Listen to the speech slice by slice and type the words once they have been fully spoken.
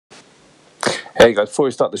Hey guys, before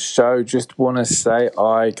we start the show, just want to say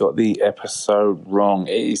I got the episode wrong.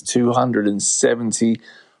 It is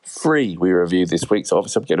 273 we reviewed this week, so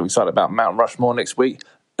obviously I'm getting excited about Mount Rushmore next week.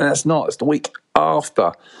 And that's not, it's the week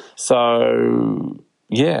after. So,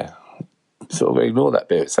 yeah, sort of ignore that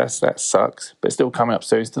bit. That sucks, but it's still coming up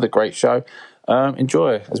soon. It's still a great show.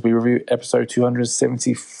 Enjoy as we review episode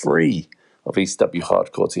 273 of ECW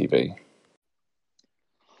Hardcore TV.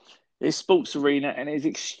 It's Sports Arena and it's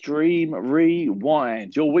Extreme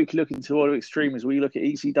Rewind. Your weekly look into all of Extreme as we look at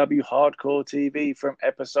ECW Hardcore TV from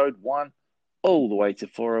episode 1 all the way to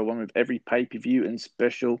 401 with every pay-per-view and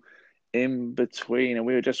special in between. And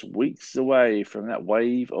we are just weeks away from that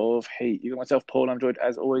wave of heat. You got myself, Paul. I'm joined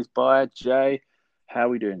as always by Jay. How are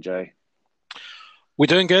we doing, Jay? We're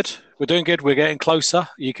doing good. We're getting closer.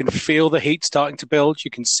 You can feel the heat starting to build. You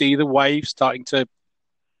can see the wave starting to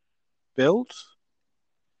build.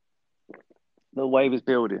 The wave is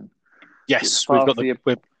building. Yes, we're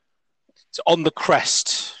it's on the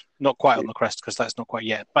crest. Not quite on the crest because that's not quite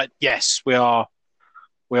yet. But yes, we are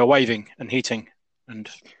waving and heating and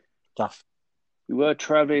stuff. We were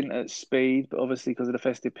travelling at speed, but obviously because of the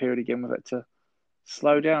festive period again, we've had to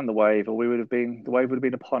slow down the wave, or the wave would have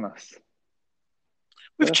been upon us.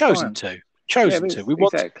 We've chosen to. We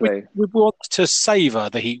want to savour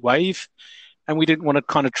the heat wave, and we didn't want to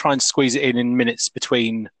kind of try and squeeze it in minutes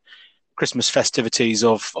between Christmas festivities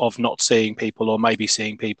of not seeing people, or maybe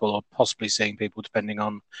seeing people, or possibly seeing people, depending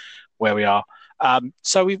on where we are.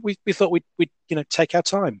 So we thought we'd take our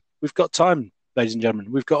time. We've got time, ladies and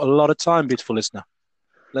gentlemen. We've got a lot of time, beautiful listener.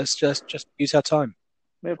 Let's just use our time.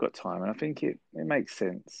 We've got time, and I think it makes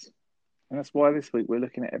sense. And that's why this week we're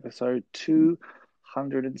looking at episode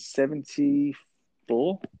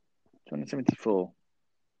 274. 274.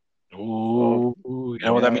 Ooh, you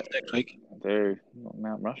know what that means next week? I do. Not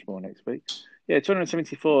Mount Rushmore next week. Yeah,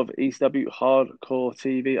 274 of ECW Hardcore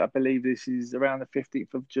TV. I believe this is around the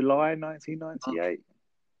 15th of July, 1998.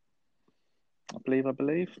 I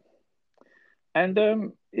believe. And,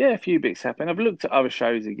 a few bits happen. I've looked at other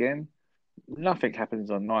shows again. Nothing happens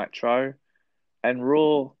on Nitro. And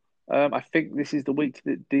Raw, I think this is the week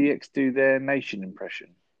that DX do their Nation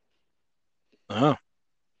impression. Oh.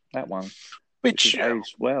 That one. Which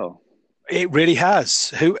aged well. It really has.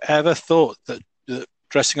 Whoever thought that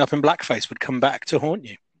dressing up in blackface would come back to haunt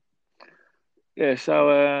you? Yeah,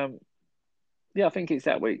 so, I think it's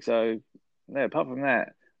that week. So, apart from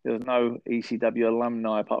that, there was no ECW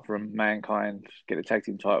alumni apart from Mankind get a tag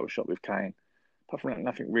team title shot with Kane. Apart from that,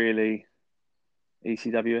 nothing really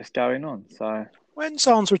ECWS going on. So, when's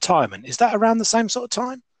Arn's retirement? Is that around the same sort of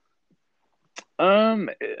time?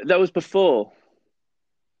 That was before.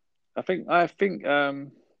 I think.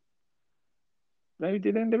 Maybe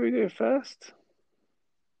did NWA do it first?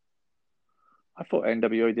 I thought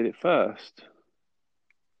NWA did it first.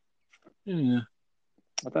 Yeah.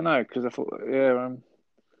 I don't know, because I thought, Saran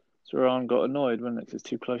got annoyed, wasn't it? Because it's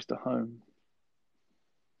too close to home.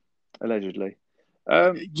 Allegedly.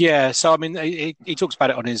 Yeah, so, I mean, he talks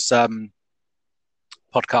about it on his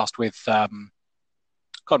podcast with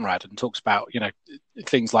Conrad, and talks about,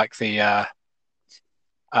 things like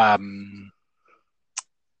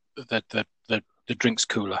the drinks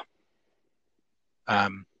cooler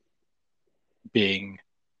being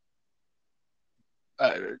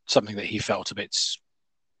something that he felt a bit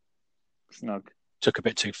snug, took a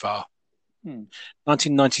bit too far.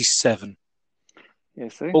 1997. Yeah,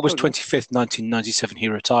 see? August 25th, 1997, he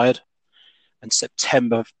retired, and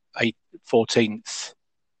September 14th,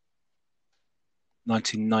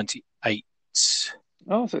 1998.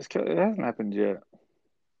 Oh, so it hasn't happened yet.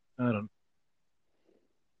 I don't know.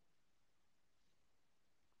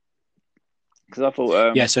 Because I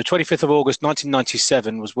thought... so 25th of August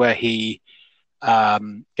 1997 was where he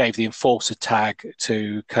gave the Enforcer tag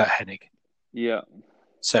to Kurt Hennig. Yeah.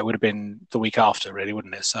 So it would have been the week after, really,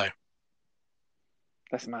 wouldn't it? So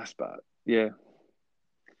that's nice, but yeah.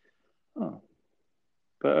 Oh.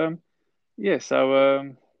 But,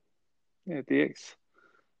 DX,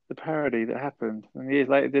 the parody that happened. And years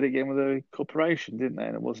later did it again with a corporation, didn't they?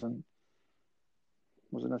 And it wasn't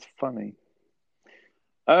as funny.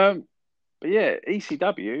 But yeah,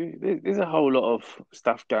 ECW, there's a whole lot of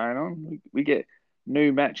stuff going on. We get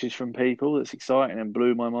new matches from people. That's exciting and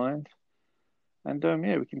blew my mind. And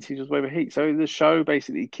we can see just wave of heat. So the show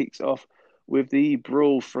basically kicks off with the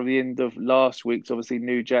brawl from the end of last week's, obviously,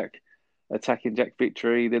 New Jack attacking Jack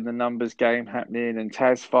Victory, then the numbers game happening, and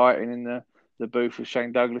Taz fighting in the booth with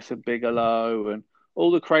Shane Douglas and Bigelow, and all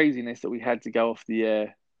the craziness that we had to go off the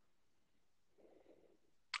air.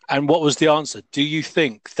 And what was the answer? Do you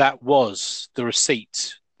think that was the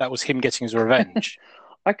receipt? That was him getting his revenge?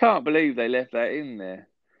 I can't believe they left that in there.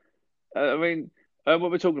 I mean,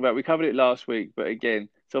 what we're talking about, we covered it last week, but again,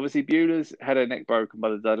 so obviously Beulah's had her neck broken by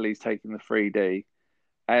the Dudleys taking the 3D,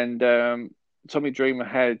 and Tommy Dreamer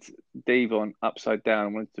had Devon upside down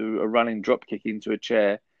and wanted to do a running drop kick into a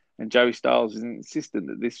chair, and Joey Styles is insistent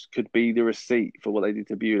that this could be the receipt for what they did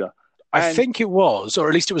to Beulah. I think it was, or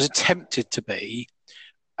at least it was attempted to be,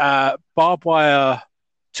 barbed wire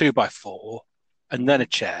 2x4 and then a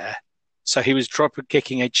chair. So he was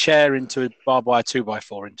kicking a chair into a barbed wire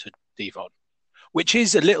 2x4 into Devon, which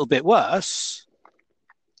is a little bit worse,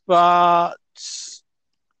 but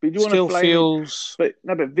you still feels. But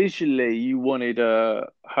visually, you wanted a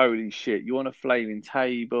holy shit. You want a flaming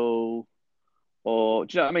table, or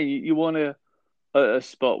do you know what I mean? You want a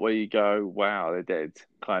spot where you go, wow, they're dead,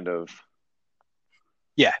 kind of.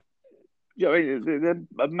 Yeah. You know, I mean, they're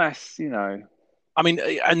a mass, you know. I mean,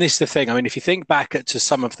 and this is the thing. I mean, if you think back to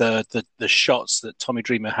some of the shots that Tommy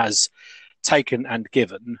Dreamer has taken and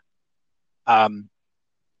given,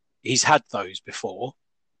 he's had those before.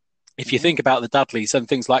 If you think about the Dudleys and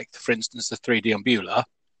things like, for instance, the 3D on Beulah,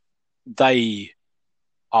 they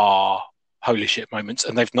are holy shit moments,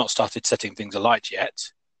 and they've not started setting things alight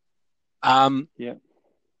yet. Yeah.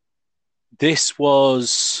 This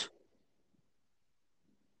was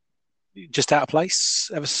just out of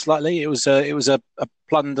place ever so slightly. It was a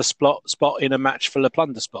plunder spot in a match full of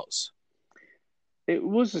plunder spots. It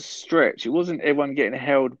was a stretch. It wasn't everyone getting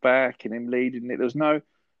held back and him leading it. There was no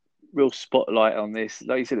real spotlight on this.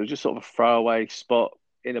 Like you said, it was just sort of a throwaway spot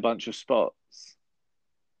in a bunch of spots.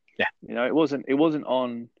 Yeah. You know, it wasn't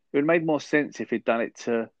on. It would have made more sense if he'd done it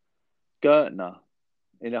to Gertner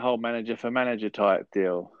in a whole manager for manager type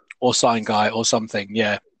deal. Or sign guy or something,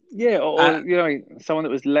 yeah. Yeah, or you know, someone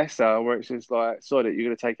that was lesser, where it's just like, sorry, you're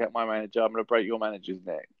going to take out my manager, I'm going to break your manager's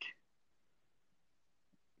neck.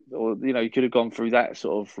 Or, you know, you could have gone through that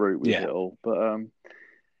sort of route with it all. But,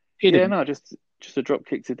 just a drop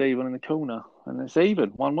kick to Devon in the corner. And it's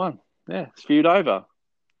even, 1-1. Yeah, it's feud over.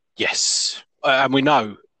 Yes. And we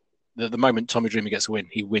know that the moment Tommy Dreamer gets a win,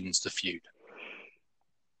 he wins the feud.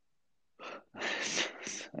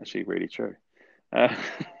 It's actually really true.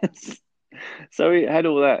 So he had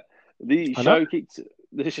all that. The show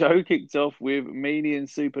kicked off with Meanie and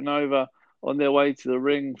Supernova on their way to the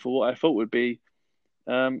ring for what I thought would be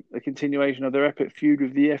a continuation of their epic feud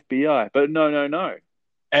with the FBI. But no.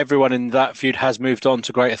 Everyone in that feud has moved on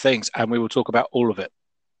to greater things, and we will talk about all of it.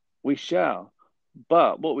 We shall.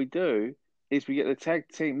 But what we do is we get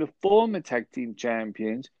the former tag team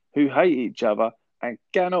champions who hate each other and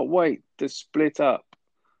cannot wait to split up.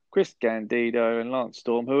 Chris Candido and Lance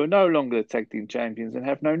Storm, who are no longer the tag team champions and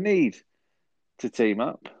have no need to team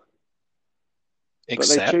up.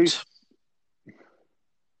 Except...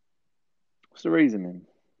 What's the reasoning?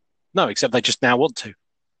 No, except they just now want to.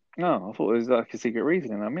 No, I thought it was like a secret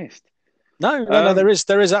reasoning I missed. No, there is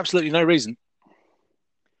absolutely no reason.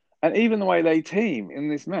 And even the way they team in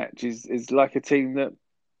this match is like a team that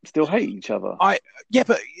still hate each other.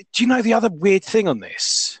 But do you know the other weird thing on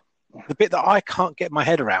this? The bit that I can't get my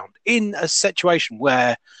head around in a situation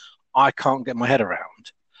where I can't get my head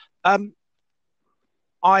around.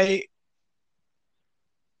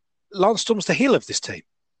 Lance Storm's the heel of this team.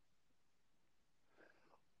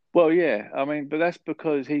 Well, yeah. I mean, but that's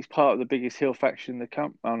because he's part of the biggest heel faction in the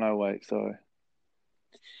camp. Oh, no, wait, sorry.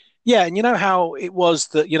 Yeah, and you know how it was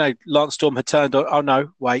that, you know, Lance Storm had turned on... Oh,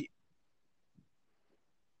 no, wait.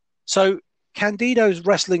 So Candido's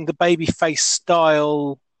wrestling the babyface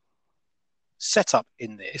style setup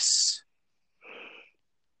in this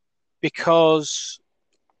because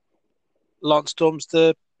Lance Storm's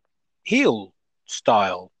the heel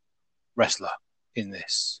style wrestler in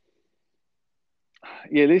this.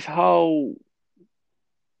 Yeah, this whole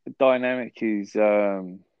dynamic is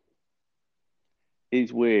weird.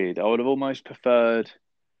 I would have almost preferred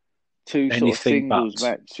two singles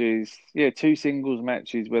matches. Yeah, two singles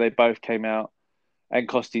matches where they both came out and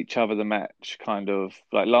cost each other the match, kind of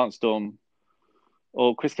like Lance Storm.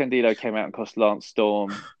 Or Chris Candido came out and cost Lance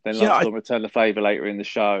Storm. Then Lance Storm returned the favour later in the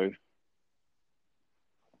show.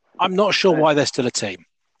 I'm not sure why they're still a team,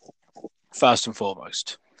 first and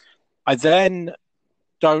foremost. I then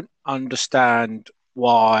don't understand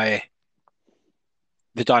why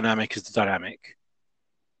the dynamic is the dynamic.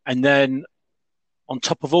 And then on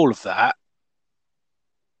top of all of that,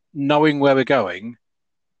 knowing where we're going,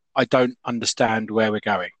 I don't understand where we're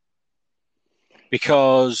going.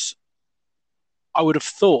 Because I would have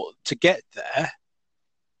thought to get there,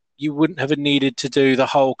 you wouldn't have needed to do the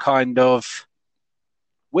whole kind of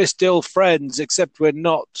we're still friends except we're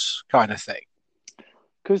not kind of thing.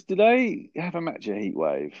 Because did they have a match at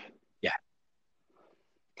Heatwave? Yeah.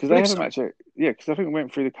 Because they have a match. Because I think we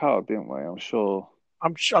went through the card, didn't we? I'm sure.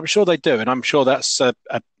 I'm sure they do, and I'm sure that's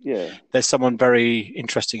there's someone very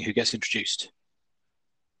interesting who gets introduced.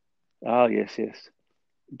 Oh, yes.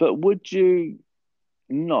 But would you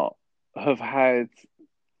not have had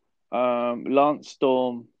Lance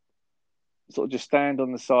Storm sort of just stand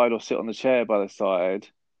on the side or sit on the chair by the side,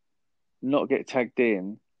 not get tagged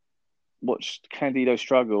in, watch Candido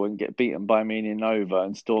struggle and get beaten by Meaning Nova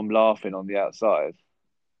and Storm laughing on the outside?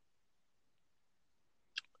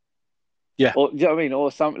 Yeah. Or, do you know what I mean?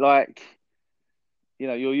 Or something like,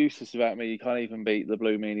 you're useless about me. You can't even beat the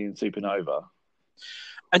Blue Meanie and Supernova.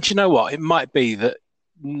 And you know what? It might be that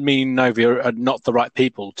Meaning Nova are not the right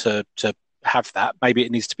people to have that. Maybe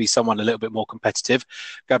it needs to be someone a little bit more competitive.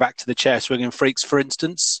 Go back to the chair swinging freaks, for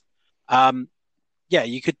instance.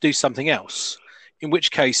 You could do something else. In which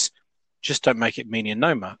case, just don't make it Meaning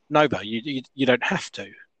Nova. You don't have to.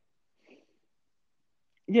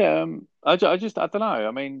 Yeah, I don't know.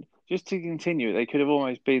 I mean, just to continue, they could have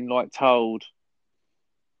almost been like told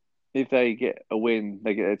if they get a win,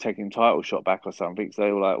 they get a tag team title shot back or something. So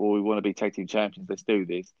they were like, well, we want to be tag team champions. Let's do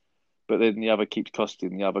this. But then the other keeps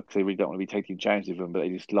costing the other because they really don't want to be tag team champions with them, but they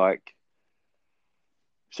just like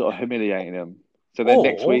sort of humiliating them. So then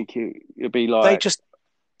next week it'll be like... They just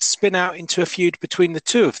spin out into a feud between the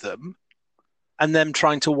two of them and them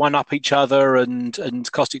trying to one-up each other and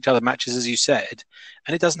cost each other matches, as you said.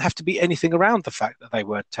 And it doesn't have to be anything around the fact that they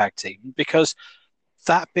were tag team because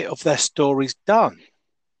that bit of their story's done.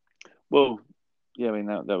 Well, yeah, I mean,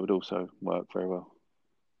 that would also work very well.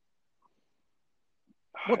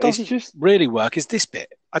 What doesn't really work is this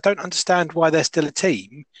bit. I don't understand why they're still a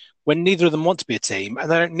team when neither of them want to be a team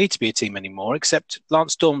and they don't need to be a team anymore, except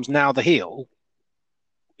Lance Storm's now the heel,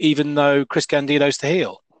 even though Chris Candido's the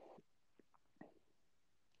heel.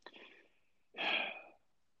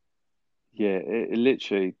 Yeah, it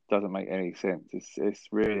literally doesn't make any sense. It's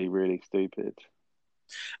really, really stupid.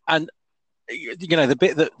 And, the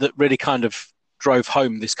bit that really kind of drove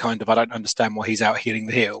home this kind of, I don't understand why he's out heeling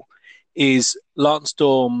the heel, is Lance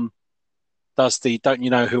Storm does the, don't you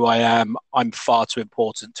know who I am? I'm far too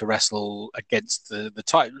important to wrestle against the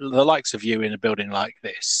likes of you in a building like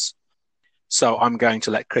this. So I'm going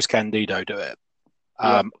to let Chris Candido do it.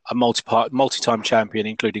 A multi-time champion,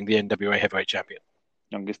 including the NWA heavyweight champion.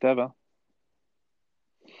 Youngest ever.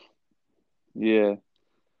 Yeah.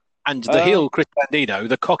 And the heel, Chris Candido,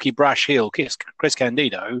 the cocky, brash heel, Chris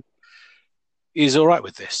Candido, is all right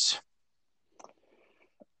with this.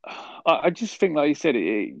 I just think, like you said,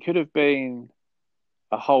 it could have been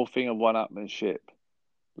a whole thing of one-upmanship.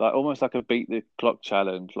 Like, almost like a beat-the-clock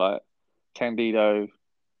challenge. Like, Candido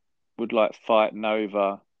would, fight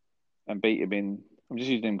Nova and beat him in... I'm just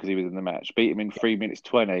using him because he was in the match. Beat him in 3 minutes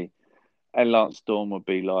 20. And Lance Storm would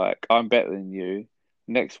be like, I'm better than you.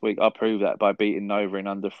 Next week, I'll prove that by beating Nova in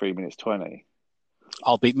under 3 minutes 20.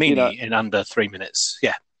 I'll beat Meanie in under 3 minutes.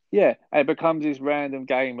 Yeah. Yeah, and it becomes this random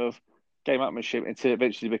game-upmanship until it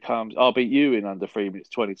eventually becomes, I'll beat you in under 3 minutes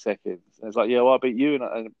 20 seconds. And it's like, yeah, well, I'll beat you,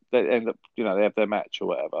 and they end up, they have their match or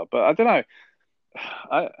whatever. But I don't know.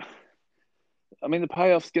 I mean, the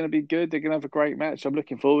payoff's going to be good. They're going to have a great match. I'm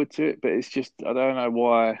looking forward to it. But it's just, I don't know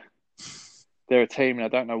why they're a team, and I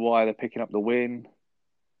don't know why they're picking up the win.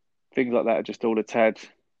 Things like that are just all a tad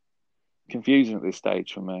confusing at this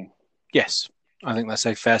stage for me. Yes, I think that's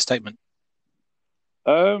a fair statement.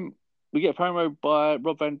 We get a promo by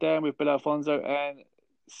Rob Van Dam with Bill Alfonso and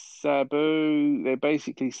Sabu. They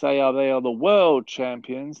basically say they are the world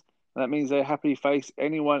champions. And that means they happily face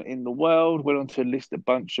anyone in the world. Went on to list a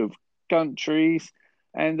bunch of countries.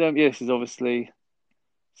 And this is obviously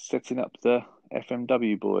setting up the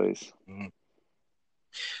FMW boys. Mm-hmm.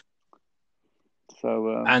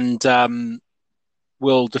 So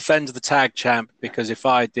we'll defend the tag champ because if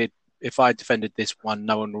I defended this one,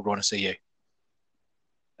 no one would want to see you.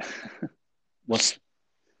 What's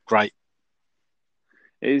great?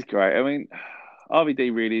 It is great. I mean,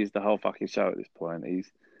 RVD really is the whole fucking show at this point. It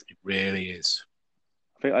really is.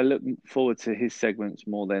 I think I look forward to his segments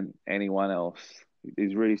more than anyone else.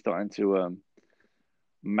 He's really starting to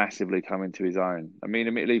massively come into his own. I mean,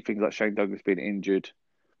 admittedly, things like Shane Douglas being injured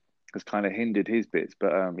has kind of hindered his bits,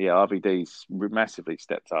 but RVD's massively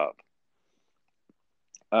stepped up.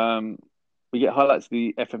 We get highlights of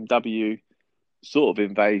the FMW sort of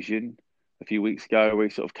invasion a few weeks ago where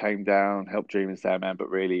he sort of came down, helped Dream and Sandman, but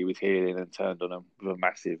really he was healing and turned on them with a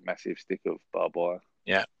massive, massive stick of barbed wire.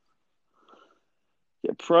 Yeah.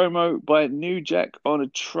 Get a promo by New Jack on a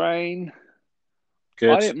train. Good.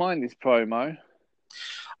 I didn't mind this promo.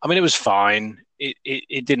 I mean, it was fine.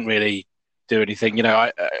 It didn't really do anything.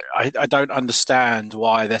 I don't understand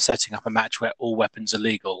why they're setting up a match where all weapons are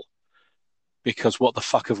legal. Because what the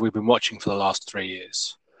fuck have we been watching for the last 3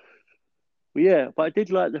 years? Well, yeah, but I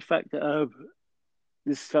did like the fact that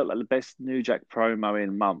this felt like the best New Jack promo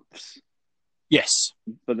in months. Yes.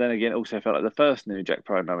 But then again, it also felt like the first New Jack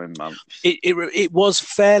promo in months. It was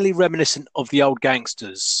fairly reminiscent of the old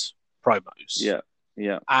Gangsters promos.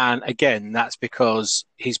 Yeah. And again, that's because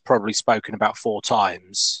he's probably spoken about 4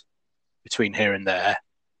 times between here and there.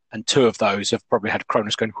 And 2 of those have probably had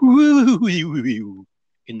Cronus going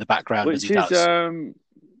in the background as he does.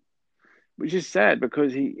 Which is sad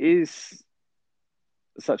because he is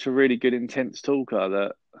such a really good, intense talker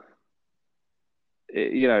that,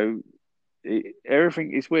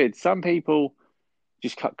 everything is weird. Some people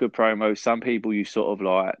just cut good promos. Some people you sort of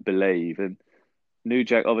like believe. And New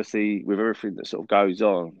Jack, obviously, with everything that sort of goes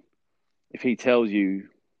on, if he tells you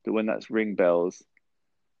that when that's ring bells,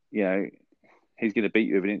 he's going to beat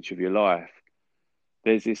you within an inch of your life,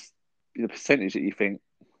 there's this percentage that you think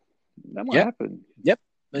that might happen. Yep.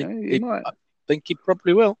 He might. I think he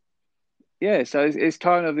probably will. Yeah, so it's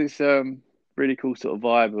kind of this really cool sort of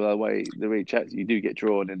vibe of the way the way chats you do get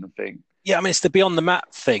drawn in the thing. Yeah, I mean, it's the beyond the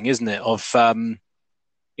mat thing, isn't it? Of, and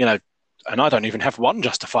I don't even have one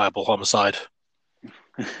justifiable homicide.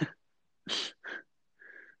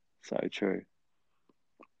 So true.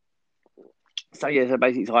 So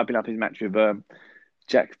basically he's hyping up his match with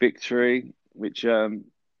Jack Victory, which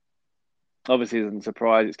obviously isn't a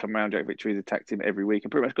surprise. It's come around. Jack Victory's attacked him every week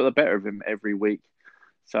and pretty much got the better of him every week.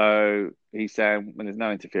 So he's saying when there's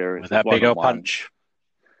no interference, with that big old punch,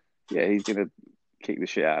 he's going to kick the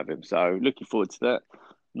shit out of him. So looking forward to that.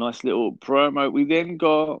 Nice little promo. We then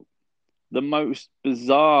got the most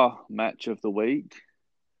bizarre match of the week.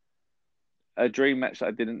 A dream match that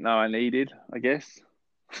I didn't know I needed, I guess.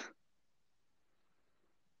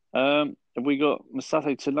 We got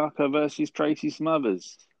Masato Tanaka versus Tracy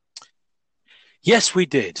Smothers. Yes, we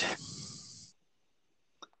did.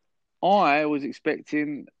 I was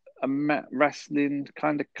expecting a mat wrestling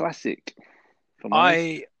kind of classic.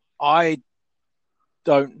 I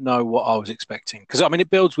don't know what I was expecting because it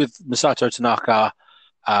builds with Masato Tanaka,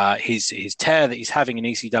 his tear that he's having in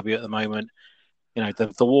ECW at the moment.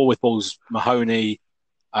 The war with Balls Mahoney,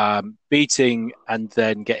 beating and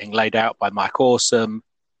then getting laid out by Mike Awesome,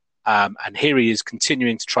 and here he is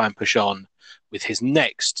continuing to try and push on with his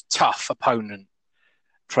next tough opponent,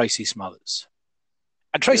 Tracy Smothers.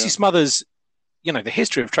 And Tracy Smothers, the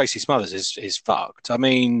history of Tracy Smothers is fucked.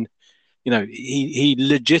 He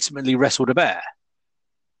legitimately wrestled a bear.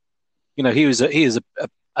 He is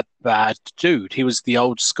a bad dude. He was the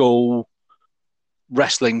old school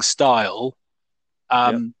wrestling style.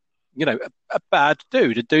 A bad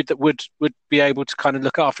dude, a dude that would be able to kind of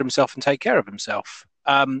look after himself and take care of himself.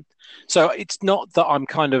 So it's not that I'm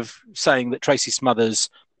kind of saying that Tracy Smothers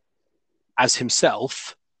as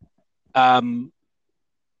himself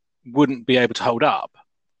wouldn't be able to hold up.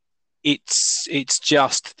 It's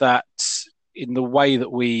just that in the way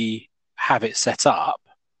that we have it set up.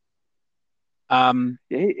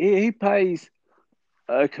 He plays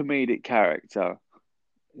a comedic character,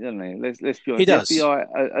 doesn't he? Let's be honest. He does.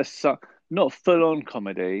 FBI, not full on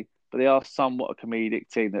comedy, but they are somewhat a comedic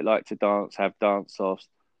team that like to dance, have dance offs,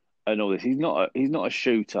 and all this. He's not a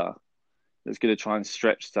shooter that's going to try and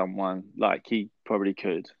stretch someone like he probably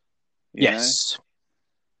could. Yes.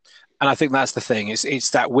 And I think that's the thing.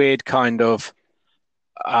 It's that weird kind of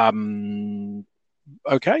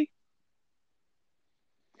okay.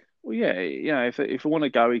 Well, if I want to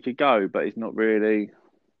go, he could go, but it's not really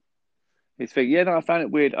his thing. Yeah, no, I found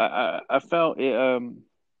it weird. I felt it.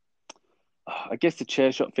 I guess the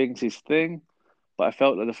chair shot thing's his thing, but I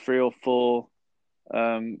felt that the 3 or 4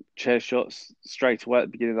 chair shots straight away at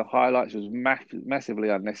the beginning of the highlights was massively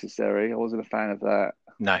unnecessary. I wasn't a fan of that.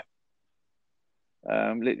 No.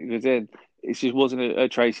 Because then it just wasn't a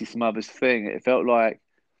Tracy Smothers thing. It felt like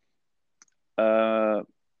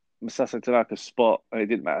Masato Tanaka's spot, and it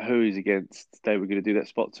didn't matter who he's against, they were going to do that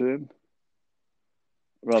spot to him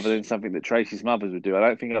rather than something that Tracy Smothers would do. I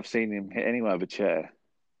don't think I've seen him hit anyone with a chair.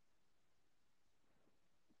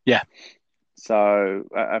 Yeah. So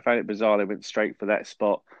I found it bizarre they went straight for that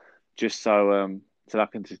spot just so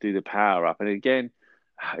Tanaka can just do the power up. And again,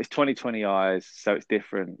 it's 2020 eyes, so it's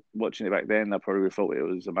different. Watching it back then, I probably would have thought it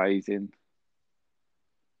was amazing.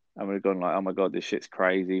 I would have gone like, oh my God, this shit's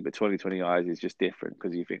crazy. But 2020 eyes is just different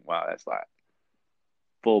because you think, wow, that's like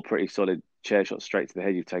 4 pretty solid chair shots straight to the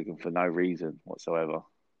head you've taken for no reason whatsoever.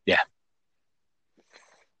 Yeah.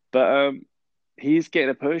 But he's getting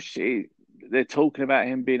a push. They're talking about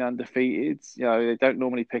him being undefeated. They don't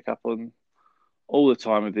normally pick up on all the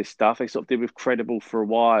time with this stuff. They sort of did with Credible for a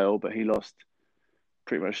while, but he lost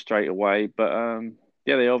pretty much straight away. But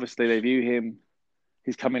yeah, they view him.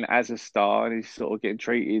 He's coming as a star, and he's sort of getting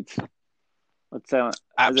treated, I'd say,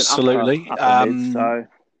 absolutely. As an upper mid,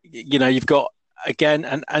 so you've got again,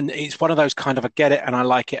 and it's one of those kind of I get it and I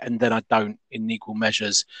like it, and then I don't in equal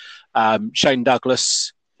measures. Shane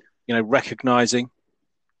Douglas, recognizing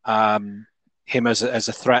him as a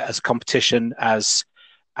threat, as a competition, as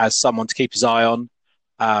someone to keep his eye on.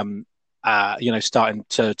 Starting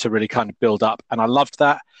to really kind of build up, and I loved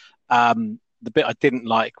that. The bit I didn't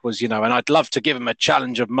like was, and I'd love to give him a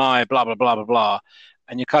challenge of my blah blah blah blah blah,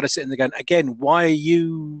 and you're kind of sitting there going, again, why are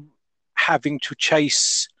you having to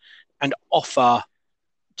chase and offer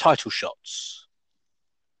title shots?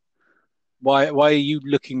 Why are you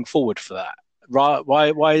looking forward for that?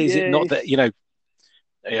 Why is it not that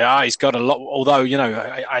he's got a lot, although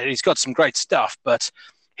he's got some great stuff, but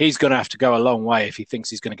he's going to have to go a long way if he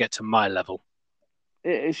thinks he's going to get to my level.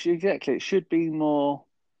 It should be more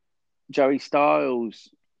Joey Styles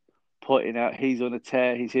pointing out he's on a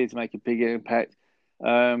tear, he's here to make a bigger impact.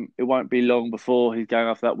 It won't be long before he's going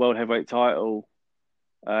after that World Heavyweight title,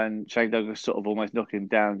 and Shane Douglas sort of almost knocking him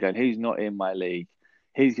down, going, he's not in my league.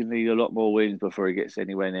 He's going to need a lot more wins before he gets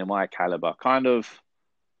anywhere near my caliber. Kind of,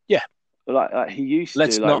 yeah, like he used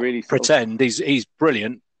Let's to. Not really pretend he's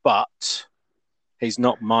brilliant, but he's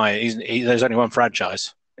not there's only one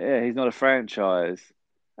franchise. Yeah, he's not a franchise.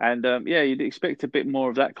 And you'd expect a bit more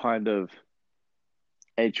of that kind of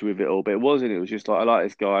edge with it all, but it wasn't. It was just like, I like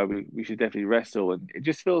this guy, we should definitely wrestle. And it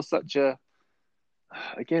just feels such a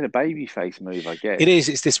babyface move, I guess. It is.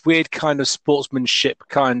 It's this weird kind of sportsmanship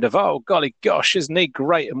kind of, oh, golly gosh, isn't he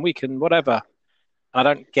great? And we can whatever. I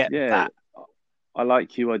don't get that. I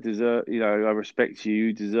like you. I deserve, I respect you.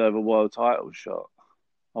 You deserve a world title shot.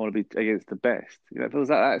 I want to be against the best. It feels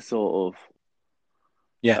like that sort of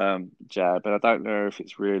jab, but I don't know if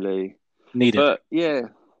it's really needed. But yeah,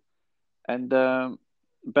 and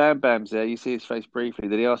Bam Bam's there. You see his face briefly.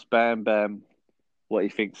 Did he ask Bam Bam what he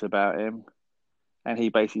thinks about him? And he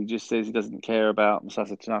basically just says he doesn't care about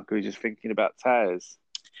Masato Tanaka. He's just thinking about Taz.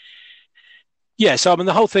 Yeah, so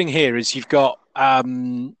the whole thing here is you've got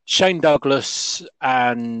Shane Douglas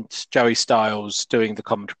and Joey Styles doing the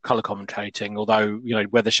color commentating, although,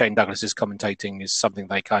 whether Shane Douglas is commentating is something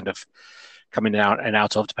they kind of come in and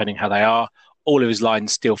out of, depending how they are. All of his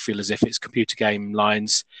lines still feel as if it's computer game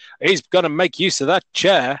lines. He's going to make use of that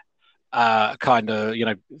chair, kind of,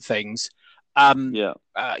 things.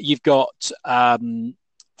 You've got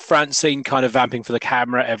Francine kind of vamping for the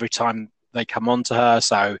camera every time they come on to her.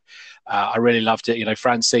 So I really loved it.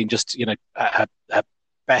 Francine just, at her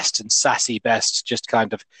best and sassy best, just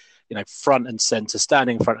kind of, front and center,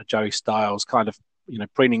 standing in front of Joey Styles, kind of,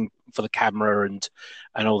 preening for the camera and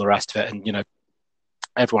all the rest of it. And,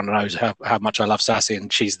 everyone knows how much I love Sassy,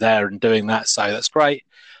 and she's there and doing that. So that's great.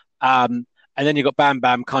 And then you've got Bam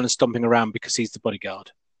Bam kind of stomping around because he's the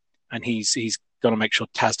bodyguard, and he's going to make sure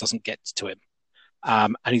Taz doesn't get to him.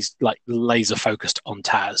 And he's like laser focused on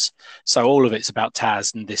Taz. So all of it's about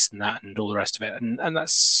Taz and this and that and all the rest of it. And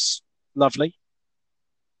that's lovely.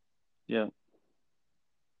 Yeah.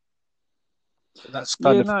 So that's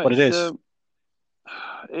kind of what it is.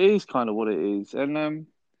 It is kind of what it is. And,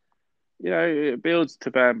 it builds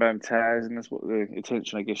to Bam Bam Taz, and that's what the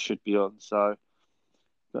attention, I guess, should be on. So,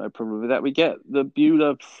 no problem with that. We get the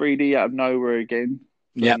Beulah 3D out of nowhere again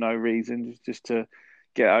for no reason, just to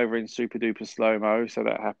get over in super duper slow mo. So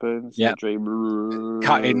that happens. Yeah.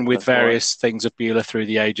 Cut in with various things of Beulah through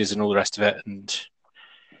the ages and all the rest of it. And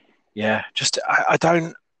yeah, just I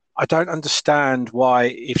don't understand why,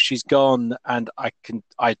 if she's gone, and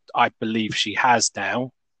I believe she has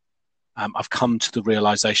now. I've come to the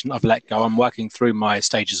realization, I've let go. I'm working through my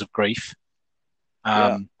stages of grief,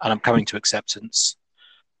 and I'm coming to acceptance.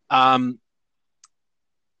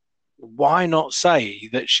 Why not say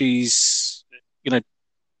that she's,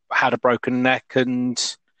 had a broken neck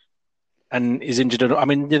and is injured? I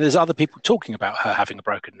mean, there's other people talking about her having a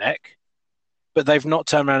broken neck, but they've not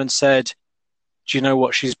turned around and said, do you know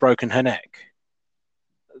what? She's broken her neck.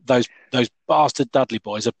 Those bastard Dudley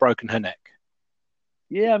boys have broken her neck.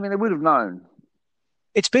 Yeah, I mean, they would have known.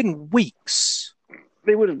 It's been weeks.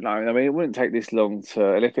 They would have known. I mean, it wouldn't take this long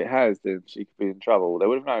and if it has, then she could be in trouble. They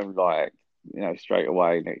would have known, straight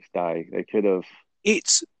away next day. They could have.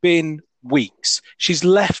 It's been weeks. She's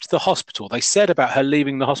left the hospital. They said about her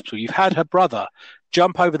leaving the hospital. You've had her brother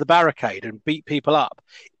jump over the barricade and beat people up.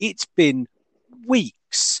 It's been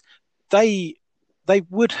weeks. They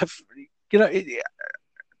would have,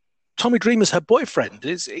 Tommy Dreamer's her boyfriend.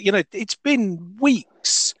 It's been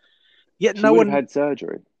weeks. Yet she would have had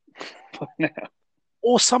surgery by now.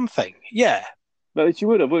 or something. Yeah. But she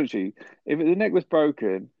would have, wouldn't she? If the neck was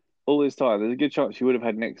broken all this time, there's a good chance she would have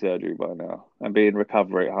had neck surgery by now and be in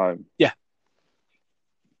recovery at home. Yeah.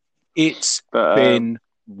 It's been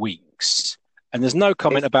weeks, and there's no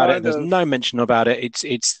comment about it. There's no mention about it.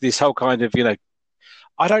 It's this whole kind of,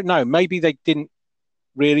 I don't know. Maybe they didn't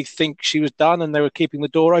really think she was done, and they were keeping the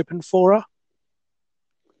door open for her.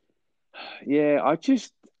 Yeah,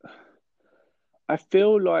 I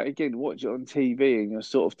feel like, again, watch it on TV and you're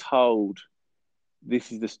sort of told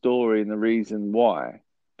this is the story and the reason why.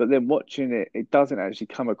 But then watching it, it doesn't actually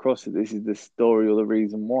come across that this is the story or the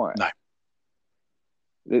reason why. No.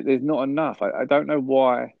 There's not enough. I don't know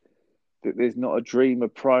why there's not a Dreamer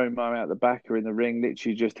promo out the back or in the ring,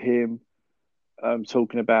 literally just him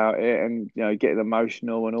talking about it and getting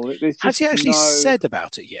emotional and all that. Has he actually said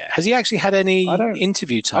about it yet? Has he actually had any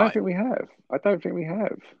interview time? I don't think we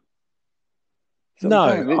have. So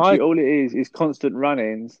no, literally all it is constant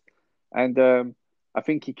run-ins, and I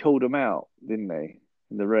think he called him out, didn't he,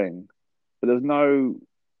 in the ring? But there's no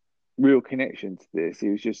real connection to this. He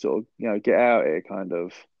was just sort of get out here kind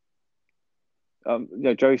of.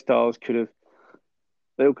 Joey Styles could have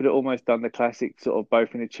almost done the classic sort of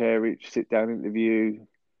both in a chair, each sit down interview.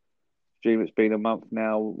 Dream, it's been a month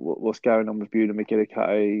now. What's going on with Buda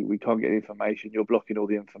McGillicuddy? We can't get information. You're blocking all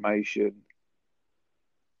the information.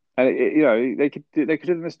 And they could have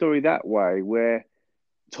done the story that way, where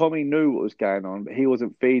Tommy knew what was going on, but he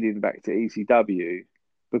wasn't feeding back to ECW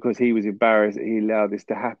because he was embarrassed that he allowed this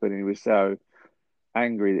to happen. And he was so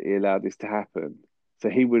angry that he allowed this to happen. So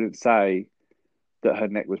he wouldn't say that her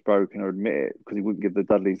neck was broken or admit it because he wouldn't give the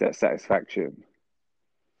Dudleys that satisfaction.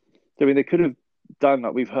 So, I mean, they could have done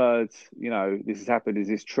like we've heard, this has happened. Is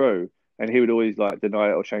this true? And he would always deny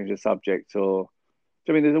it or change the subject. Or,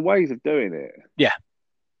 I mean, there's ways of doing it. Yeah.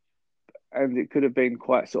 And it could have been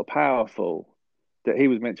quite sort of powerful that he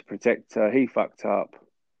was meant to protect her. He fucked up.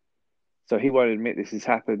 So he won't admit this has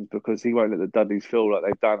happened because he won't let the Dudleys feel like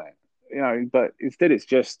they've done it. But instead it's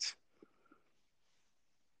just,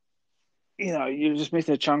 you're just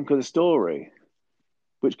missing a chunk of the story,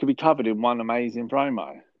 which could be covered in one amazing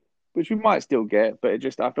promo, which we might still get, but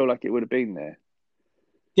I feel like it would have been there.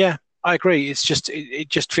 Yeah, I agree. It's just, it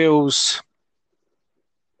just feels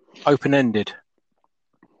open-ended.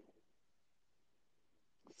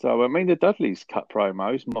 So, I mean, the Dudleys cut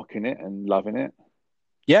promos, mocking it and loving it.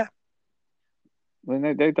 Yeah. I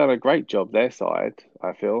mean, they've done a great job their side,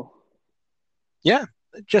 I feel. Yeah.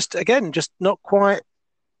 Just not quite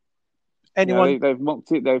anyone. They've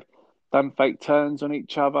mocked it. They've done fake turns on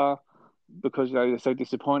each other because, they're so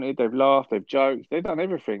disappointed. They've laughed. They've joked. They've done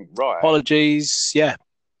everything right. Apologies. Yeah.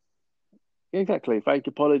 Exactly. Fake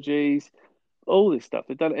apologies. All this stuff.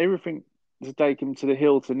 They've done everything to take them to the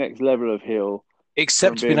hill, to the next level of hill.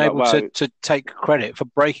 Except being able to take credit for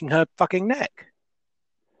breaking her fucking neck.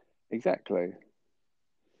 Exactly.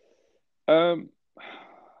 So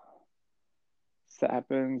that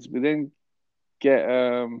happens. We then get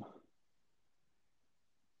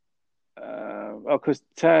because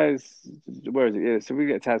Taz, where is it? Yeah, so we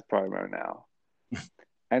get Taz promo now,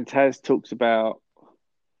 and Taz talks about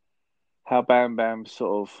how Bam Bam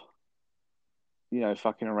sort of,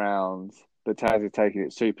 fucking around. But Taz is taking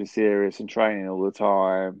it super serious and training all the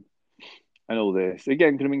time and all this.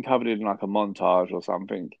 Again, could have been covered in like a montage or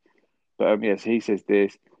something. But yes, he says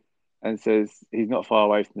this and says he's not far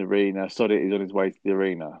away from the arena. Sod it, he's on his way to the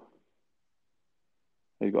arena.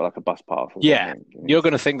 He's got like a bus pass. Yeah, you're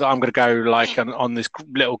going to think that I'm going to go like on this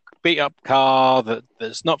little beat-up car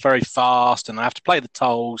that's not very fast and I have to play the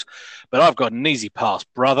tolls, but I've got an easy pass,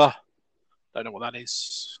 brother. Don't know what that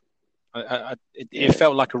is. It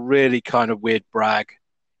felt like a really kind of weird brag.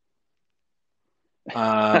 It's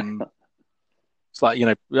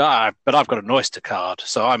like, but I've got an Oyster card,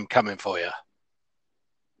 so I'm coming for you.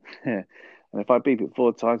 Yeah. And if I beep it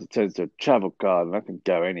 4 times, it turns to a travel card and I can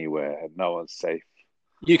go anywhere and no one's safe.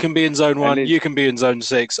 You can be in zone 1, you can be in zone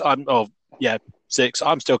 6. 6.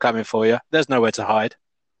 I'm still coming for you. There's nowhere to hide.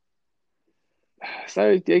 So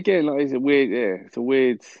again, it's a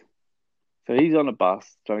weird. So he's on a bus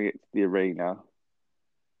trying to get to the arena.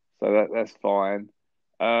 So that's fine.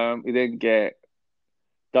 We then get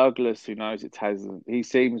Douglas, who knows it hasn't. He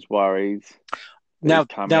seems worried. Now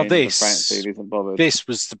this isn't bothered. This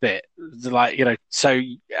was the bit, so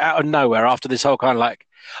out of nowhere after this whole kind of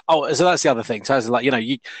so that's the other thing. So it's like,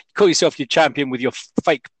 you call yourself your champion with your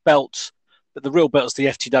fake belt, but the real belt's the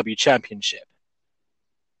FTW championship.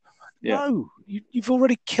 Yeah. No, you've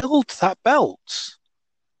already killed that belt.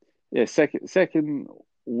 Yeah, second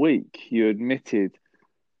week you admitted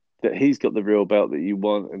that he's got the real belt that you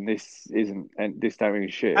want, and this isn't, and this don't mean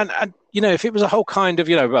shit. And if it was a whole kind of,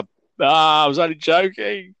 I was only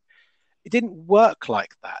joking. It didn't work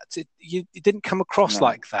like that. It didn't come across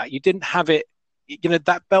like that. You didn't have it.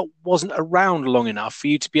 That belt wasn't around long enough for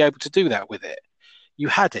you to be able to do that with it. You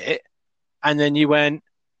had it, and then you went.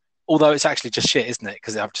 Although it's actually just shit, isn't it?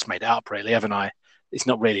 Because I've just made it up, really, haven't I? It's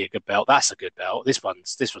not really a good belt. That's a good belt. This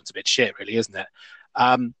one's a bit shit, really, isn't it?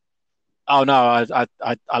 Oh no,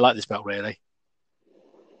 I like this belt really.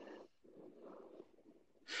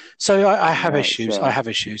 So I have issues. I have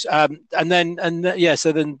issues. So then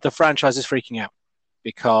the franchise is freaking out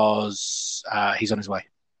because he's on his way,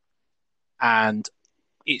 and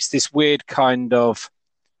it's this weird kind of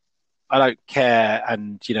I don't care,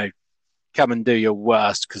 and come and do your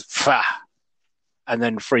worst because and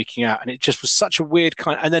then freaking out, and it just was such a weird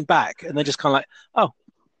kind, and then back, and then just kind of like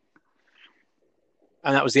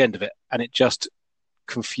and that was the end of it, and it just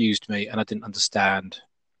confused me, and I didn't understand.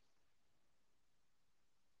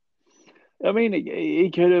 I mean, he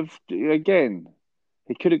could have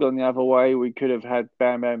gone the other way. We could have had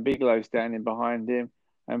Bam Bam Bigelow standing behind him,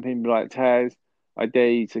 and people like, Taz, I dare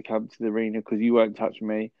you to come to the arena because you won't touch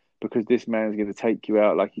me, because this man's going to take you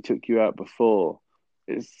out like he took you out before.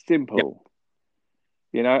 It's simple.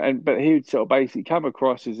 Yep. But he would sort of basically come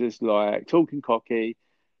across as this like talking cocky,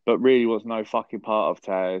 but really was no fucking part of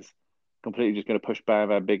Taz. Completely just going to push Bam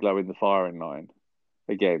Bam Bigelow in the firing line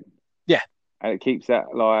again. Yeah. And it keeps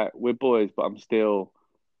that like, we're boys, but I'm still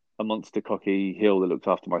a monster cocky heel that looks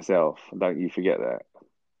after myself. And don't you forget that.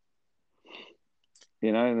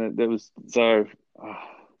 And there was so...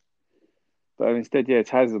 But instead,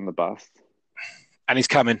 Taz on the bus. And he's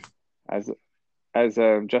coming. As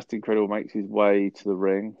Justin Credible makes his way to the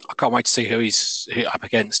ring. I can't wait to see who he's up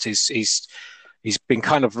against. He's been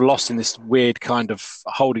kind of lost in this weird kind of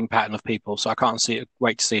holding pattern of people. So I can't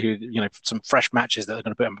wait to see who, some fresh matches that they're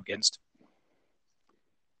going to put him against.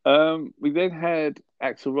 We then had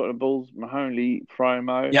Axel Rottenball's Mahoney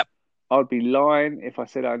promo. Yep. I'd be lying if I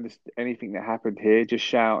said I understood anything that happened here, just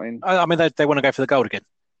shouting. I mean, they want to go for the gold again.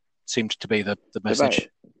 Seemed to be the message.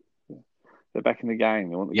 They're back in the game.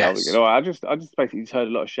 They want the gold again. I just basically just heard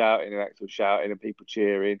a lot of shouting and Axel shouting and people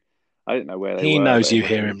cheering. I didn't know where they were. He knows you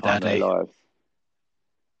hear him, Daddy. Oh,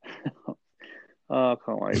 I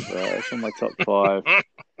can't wait for that. It's on my top 5.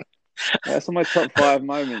 That's on my top 5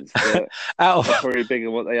 moments that are probably bigger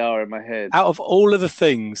than what they are in my head. Out of all of the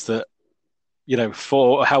things that,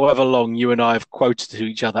 for however long you and I have quoted to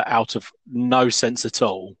each other out of no sense at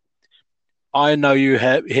all, I know you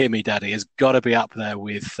hear me, Daddy, has got to be up there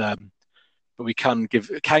with, but we can give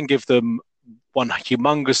them one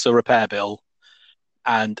humongous repair bill,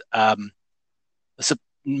 and it's a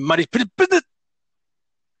money.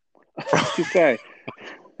 You say,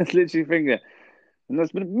 that's literally finger, and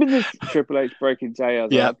that's been Triple H breaking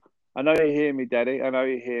JR's up. I know you hear me, Daddy. I know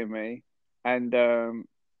you hear me, and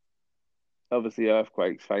obviously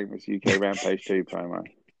Earthquake's famous UK Rampage 2 promo.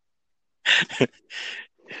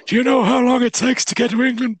 Do you know how long it takes to get to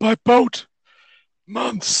England by boat?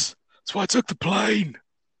 Months. That's why I took the plane.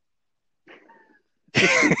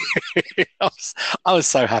 I was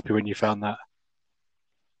so happy when you found that.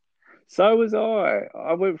 So was I.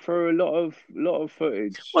 I went through a lot of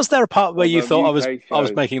footage. Was there a part where you thought I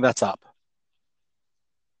was making that up?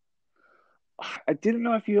 I didn't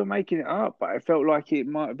know if you were making it up, but I felt like it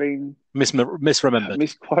might have been misremembered,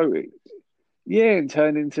 misquoted. Yeah, and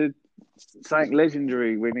turned into something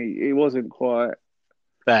legendary when he wasn't quite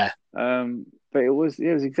there. But it was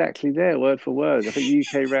exactly there, word for word. I think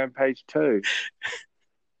UK Rampage 2.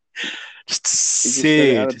 Just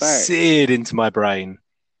seared into my brain.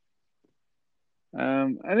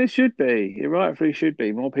 And it should be. It rightfully should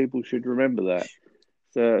be. More people should remember that.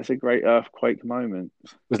 It's a great Earthquake moment.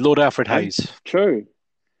 With Lord Alfred Hayes. True.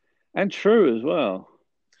 And true as well.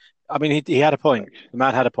 I mean, he had a point. The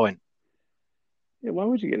man had a point. Yeah, why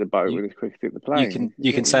would you get the boat when it's quick to get the plane?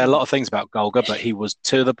 You can say a lot of things about Golga, but he was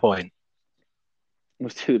to the point.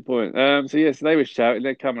 Was to the point. So they were shouting.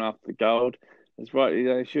 They're coming after the gold. That's right.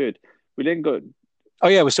 They should. We then got. Oh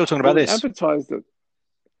yeah, we're still talking about this.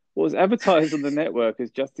 What was advertised on the network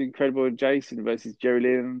as Justin Credible and Jason versus Jerry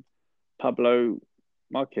Lynn and Pablo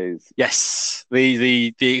Marquez. Yes,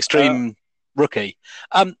 the extreme rookie.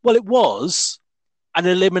 Well, it was an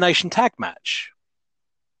elimination tag match,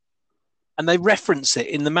 and they reference it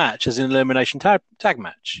in the match as an elimination tag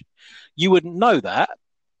match. You wouldn't know that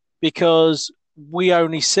because we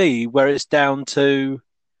only see where it's down to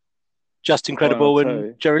Justin Credible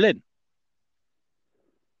and Jerry Lynn.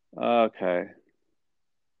 Okay.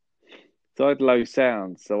 So I had low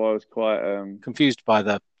sound, so I was quite confused by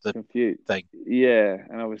the confused thing. Yeah,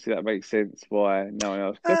 and obviously that makes sense why no one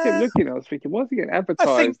else. I kept looking, I was thinking, why is he getting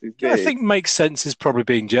advertised as big? I think makes sense is probably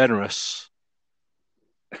being generous.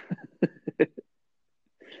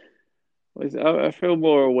 I feel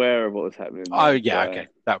more aware of what was happening. Oh yeah, okay.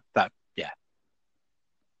 That yeah.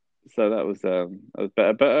 So that was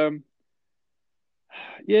better, but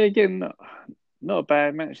yeah, again, not a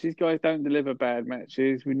bad match. These guys don't deliver bad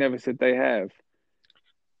matches. We never said they have.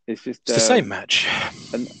 It's just the same match.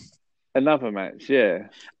 Another match, yeah.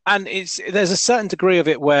 And there's a certain degree of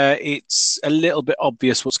it where it's a little bit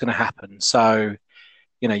obvious what's going to happen. So,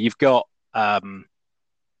 you've got the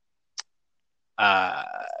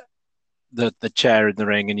chair in the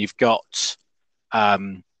ring, and you've got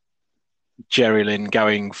Jerry Lynn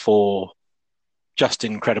going for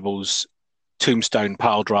Justin Credible's Tombstone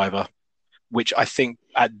pile driver, which I think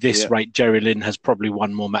at this rate Jerry Lynn has probably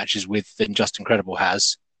won more matches with than Justin Credible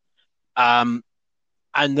has. And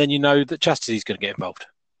then you know that Chastity's going to get involved.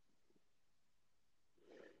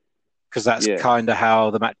 Because that's kind of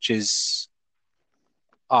how the matches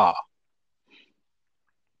are.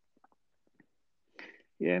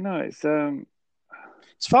 Yeah, no, it's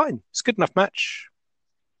fine. It's a good enough match.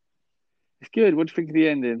 It's good. What do you think of the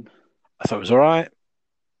ending? I thought it was all right.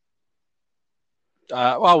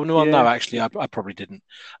 No, actually, I probably didn't.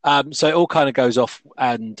 So it all kind of goes off,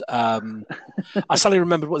 and I suddenly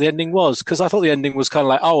remembered what the ending was, because I thought the ending was kind of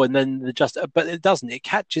like, and then but it doesn't. It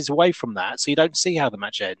catches away from that, so you don't see how the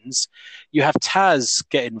match ends. You have Taz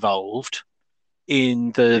get involved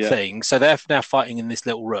in the thing, so they're now fighting in this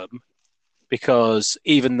little room, because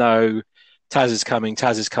even though Taz is coming,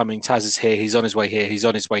 Taz is here, he's on his way here, he's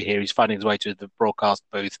finding his way to the broadcast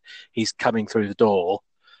booth, he's coming through the door.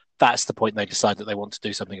 That's the point they decide that they want to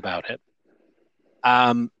do something about it.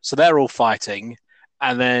 So they're all fighting,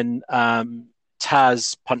 and then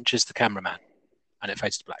Taz punches the cameraman, and it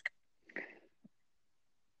fades to black.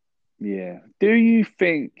 Yeah. Do you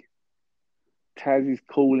think Taz is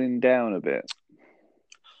cooling down a bit?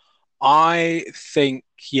 I think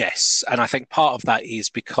yes, and I think part of that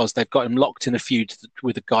is because they've got him locked in a feud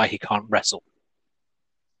with a guy he can't wrestle.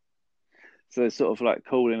 So they're sort of like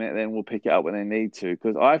calling it, then we'll pick it up when they need to.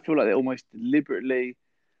 Because I feel like they're almost deliberately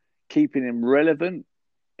keeping him relevant,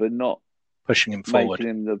 but not pushing him forward, making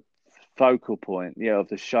him the focal point, of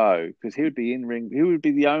the show. Because he would be in ring, he would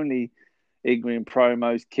be the only in-ring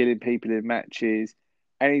promos, killing people in matches,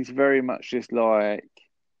 and he's very much just like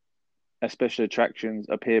a special attractions,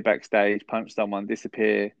 appear backstage, punch someone,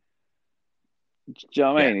 disappear. Do you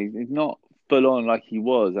know what I mean? He's not full on like he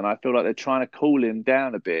was, and I feel like they're trying to cool him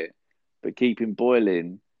down a bit, but keep him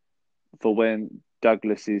boiling for when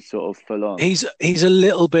Douglas is sort of full on. He's a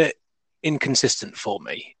little bit inconsistent for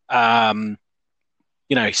me. So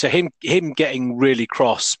him getting really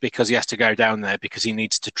cross because he has to go down there because he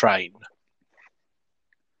needs to train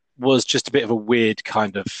was just a bit of a weird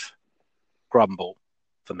kind of grumble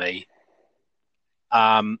for me.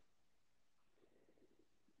 And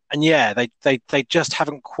they just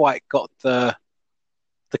haven't quite got the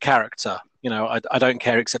character. I don't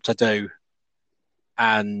care except I do.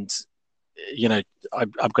 And,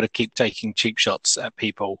 I've got to keep taking cheap shots at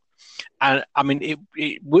people. And, I mean,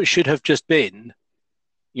 it should have just been,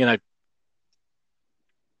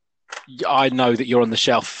 I know that you're on the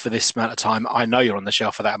shelf for this amount of time. I know you're on the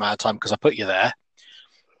shelf for that amount of time because I put you there.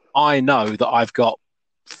 I know that I've got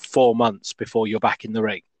 4 months before you're back in the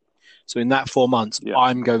ring. So in that 4 months,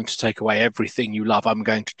 I'm going to take away everything you love. I'm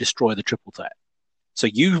going to destroy the triple threat. So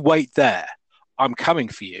you wait there. I'm coming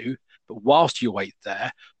for you. But whilst you wait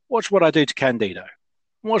there, watch what I do to Candido.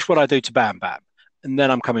 Watch what I do to Bam Bam. And then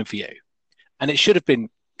I'm coming for you. And it should have been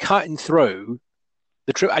cutting through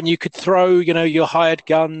the trip. And you could throw, your hired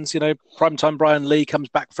guns, Primetime Brian Lee comes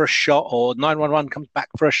back for a shot, or 911 comes back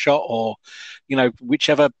for a shot, or,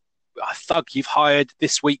 whichever thug you've hired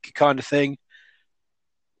this week kind of thing.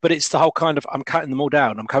 But it's the whole kind of, I'm cutting them all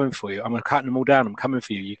down, I'm coming for you. I'm cutting them all down, I'm coming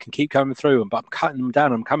for you. You can keep coming through them, but I'm cutting them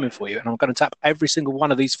down, I'm coming for you. And I'm going to tap every single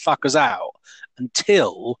one of these fuckers out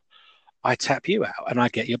until I tap you out and I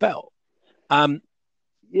get your belt.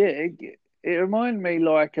 It reminded me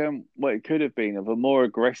like what it could have been of a more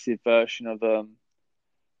aggressive version of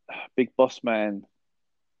Big Boss Man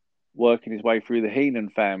working his way through the Heenan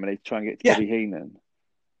family to try and get to Bobby Heenan.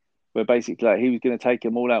 Where basically he was going to take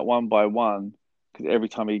them all out one by one, because every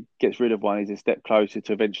time he gets rid of one, he's a step closer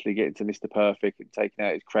to eventually getting to Mr. Perfect and taking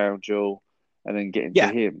out his crown jewel and then getting to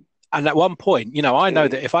him. And at one point, I know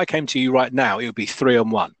that if I came to you right now, it would be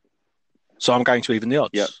 3-on-1. So I'm going to even the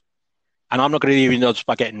odds. Yep. And I'm not going to even the odds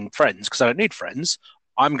by getting friends, because I don't need friends.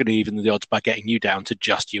 I'm going to even the odds by getting you down to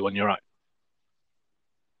just you on your own.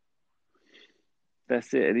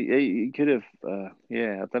 That's it. He could have, I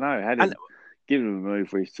don't know, had him given him a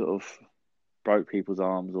move where he sort of broke people's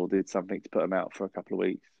arms or did something to put them out for a couple of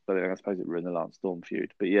weeks. But I suppose it ruined the Lance Storm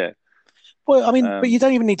feud. But yeah. Well, I mean, but you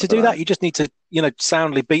don't even need to do that. You just need to,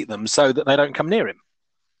 soundly beat them so that they don't come near him.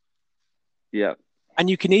 Yeah. And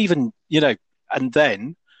you can even, and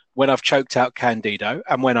then when I've choked out Candido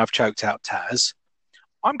and when I've choked out Taz,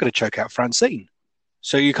 I'm going to choke out Francine.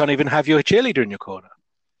 So you can't even have your cheerleader in your corner.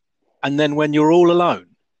 And then when you're all alone,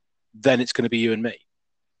 then it's going to be you and me.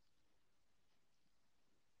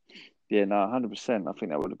 Yeah, no, 100%. I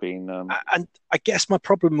think that would have been... And I guess my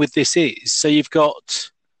problem with this is, so you've got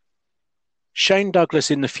Shane Douglas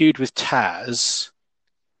in the feud with Taz,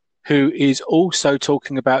 who is also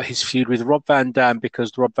talking about his feud with Rob Van Dam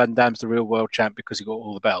because Rob Van Dam's the real world champ because he got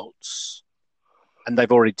all the belts. And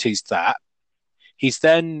they've already teased that. He's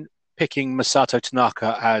then picking Masato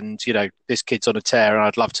Tanaka and, this kid's on a tear and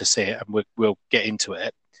I'd love to see it and we'll get into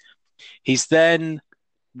it. He's then,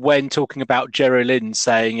 when talking about Jerry Lynn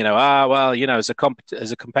saying, as a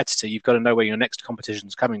competitor, you've got to know where your next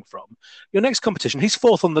competition's coming from. Your next competition, he's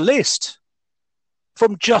fourth on the list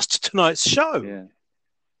from just tonight's show. Yeah.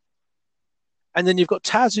 And then you've got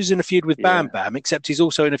Taz, who's in a feud with Bam Bam, except he's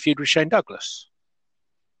also in a feud with Shane Douglas.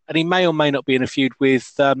 And he may or may not be in a feud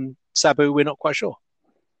with Sabu, we're not quite sure.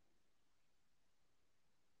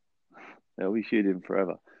 They'll be feuding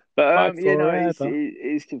forever. But, it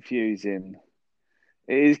is confusing.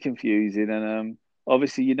 It is confusing. And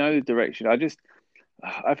obviously, the direction.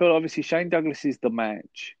 I feel obviously Shane Douglas is the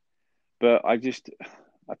match. But I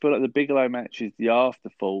feel like the Bigelow match is the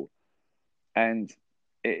afterthought. And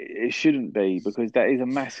it shouldn't be because that is a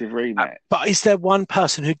massive rematch. But is there one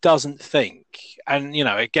person who doesn't think, and,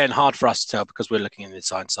 again, hard for us to tell because we're looking in this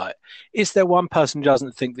hindsight, is there one person who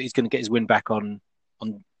doesn't think that he's going to get his win back on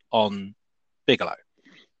Bigelow?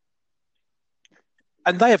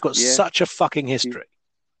 And they have got such a fucking history.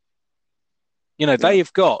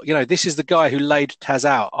 They've got, this is the guy who laid Taz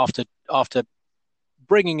out after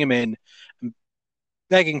bringing him in and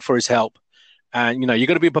begging for his help. And, you're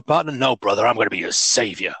going to be my partner? No, brother, I'm going to be your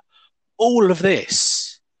savior. All of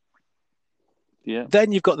this. Yeah.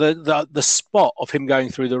 Then you've got the spot of him going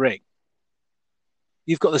through the ring.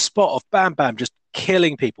 You've got the spot of Bam Bam just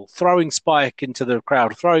killing people, throwing Spike into the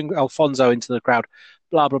crowd, throwing Alfonso into the crowd,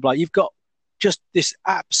 blah, blah, blah. You've got just this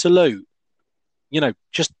absolute,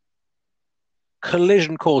 just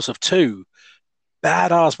collision course of two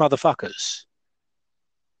badass motherfuckers.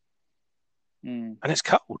 And it's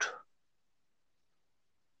cold.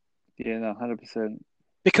 Yeah, no, 100%.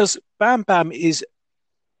 Because Bam Bam is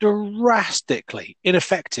drastically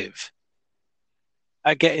ineffective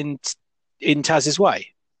at getting in Taz's way.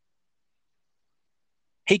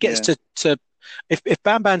 He gets to if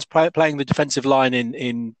Bam Bam's playing the defensive line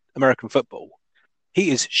in American football, he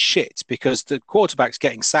is shit because the quarterback's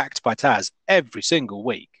getting sacked by Taz every single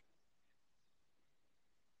week.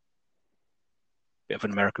 Bit of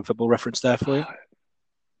an American football reference there for you.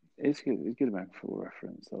 It's good. It's a good American football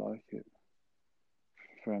reference. I like it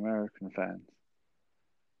for American fans.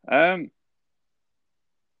 I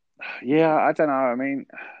don't know. I mean,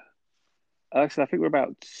 like I said, I think we're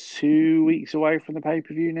about 2 weeks away from the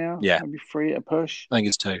pay-per-view now. Yeah, maybe 3 at a push. I think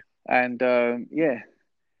it's 2. And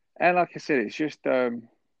and like I said, it's just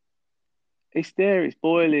it's there. It's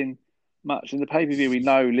boiling much, and the pay-per-view we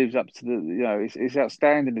know lives up to the. It's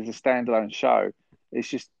outstanding as a standalone show. It's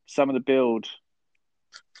just some of the build.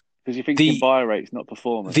 Because you think in buy rates, not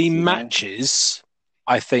performance. The matches,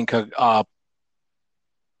 I think, are,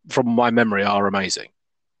 from my memory, are amazing.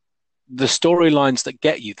 The storylines that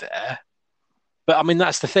get you there, but I mean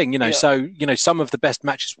that's the thing, So some of the best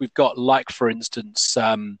matches we've got, like for instance,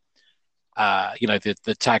 the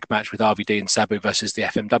tag match with RVD and Sabu versus the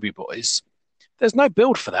FMW boys. There's no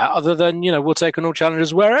build for that other than we'll take on all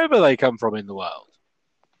challengers wherever they come from in the world.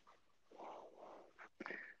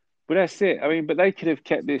 But that's it. I mean, but they could have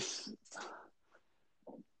kept this.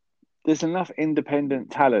 There's enough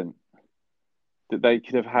independent talent that they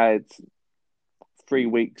could have had 3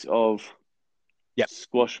 weeks of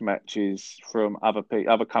squash matches from other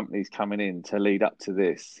companies coming in to lead up to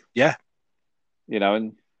this. Yeah,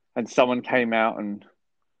 and someone came out and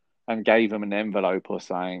gave them an envelope or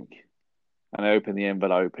something, and they opened the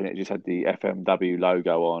envelope and it just had the FMW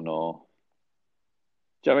logo on, or.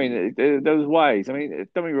 Do you know what I mean? There was ways. I mean,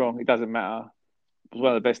 don't get me wrong, it doesn't matter. It was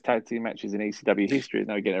one of the best tag team matches in ECW history. There's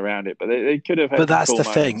no getting around it. But they could have had. But that's the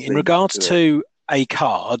thing. In regards to a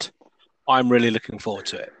card, I'm really looking forward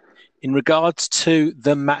to it. In regards to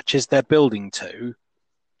the matches they're building to,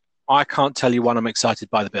 I can't tell you one I'm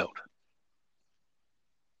excited by the build.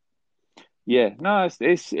 Yeah, no,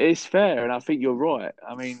 it's fair, and I think you're right.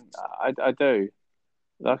 I mean, I do.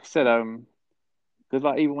 Like I said, because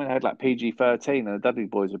like even when they had like PG-13 and the Dudley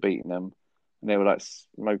Boys were beating them, and they were like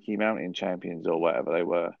Smoky Mountain champions or whatever they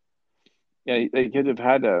were. Yeah, they could have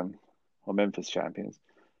had or Memphis champions.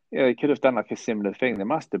 Yeah, they could have done like a similar thing. There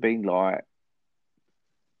must have been like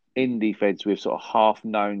indie feds with sort of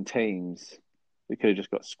half-known teams that could have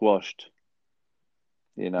just got squashed.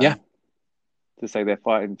 Yeah. To say they're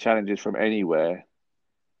fighting challenges from anywhere,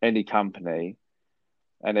 any company,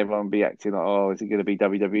 and everyone be acting like, oh, is it going to be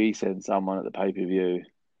WWE send someone at the pay-per-view?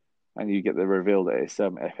 And you get the reveal that it's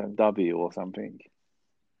FMW or something.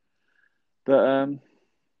 But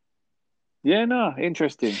yeah, no,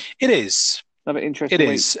 interesting. It is. Another interesting. It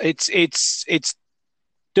is. It's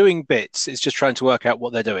doing bits. It's just trying to work out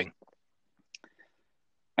what they're doing.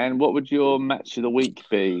 And what would your match of the week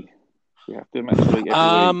be? We have to do a match of the week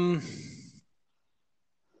every week.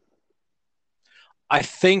 I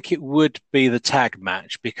think it would be the tag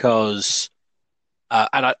match because,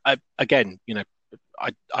 and I again,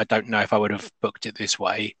 I don't know if I would have booked it this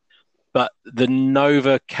way, but the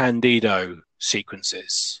Nova Candido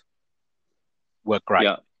sequences were great.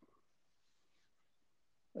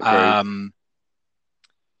 Yeah.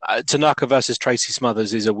 Tanaka versus Tracy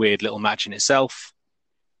Smothers is a weird little match in itself.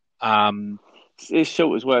 It's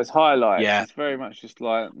short as well. It's highlights. Yeah. It's very much just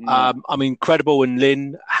like. I mean, Credible and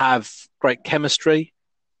Lynn have great chemistry,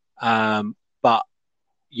 but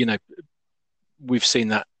we've seen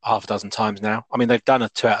that half a dozen times now. I mean, they've done a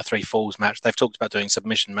 2 out of 3 falls match. They've talked about doing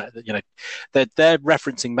submission. They're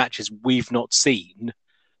referencing matches we've not seen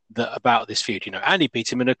about this feud. Andy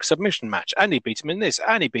beat him in a submission match. Andy beat him in this.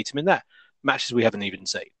 Andy beat him in that. Matches we haven't even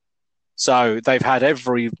seen. So they've had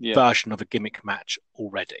every version of a gimmick match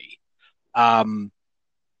already.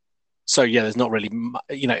 So yeah, there's not really,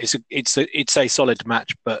 it's a solid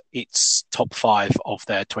match, but it's top 5 of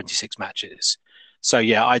their 26 matches. So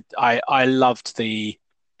yeah, I loved the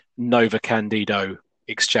Nova Candido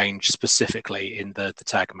exchange specifically in the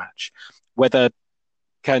tag match. Whether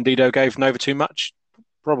Candido gave Nova too much,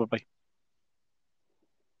 probably.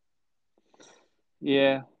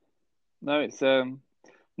 Yeah, no, it's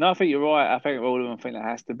no, I think you're right. I think all of them think that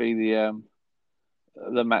has to be the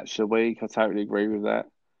match of the week. I totally agree with that.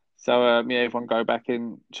 So yeah, everyone go back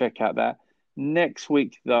and check out that. Next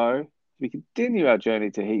week, though, we continue our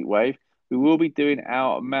journey to Heatwave. We will be doing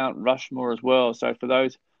our Mount Rushmore as well. So for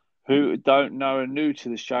those who don't know and new to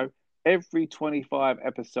the show, every 25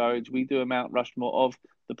 episodes, we do a Mount Rushmore of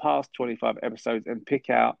the past 25 episodes and pick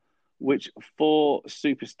out which 4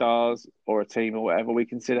 superstars or a team or whatever we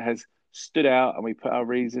consider has stood out, and we put our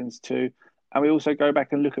reasons to. And we also go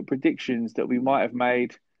back and look at predictions that we might have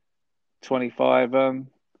made 25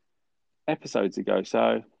 episodes ago.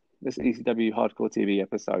 So this ECW Hardcore TV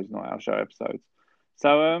episodes, not our show episodes.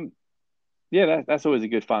 So yeah, that's always a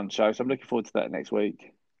good fun show. So I'm looking forward to that next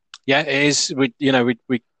week. Yeah, it is. We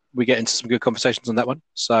get into some good conversations on that one.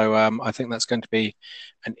 So I think that's going to be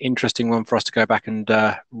an interesting one for us to go back and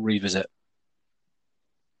revisit.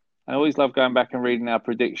 I always love going back and reading our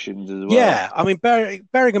predictions as well. Yeah, I mean,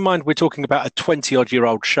 bearing in mind we're talking about a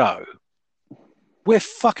 20-odd-year-old show, we're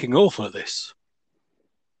fucking awful at this.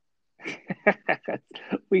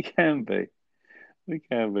 We can be,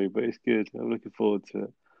 but it's good. I'm looking forward to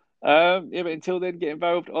it. Yeah, but until then, get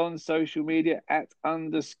involved on social media at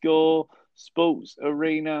 _sports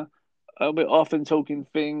arena. We're often talking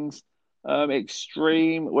things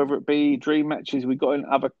extreme, whether it be dream matches we got in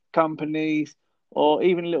other companies, or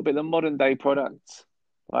even a little bit of the modern day products,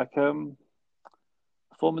 like forming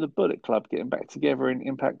the Bullet Club, getting back together in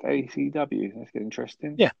Impact ACW. That's getting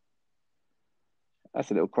interesting. Yeah.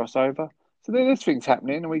 That's a little crossover. So there's things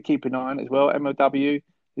happening, and we keep an eye on it as well. MLW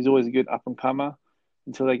is always a good up-and-comer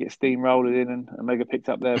until they get steamrolled in and Omega picked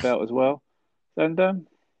up their belt as well. And,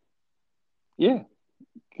 yeah,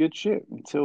 good shit. Until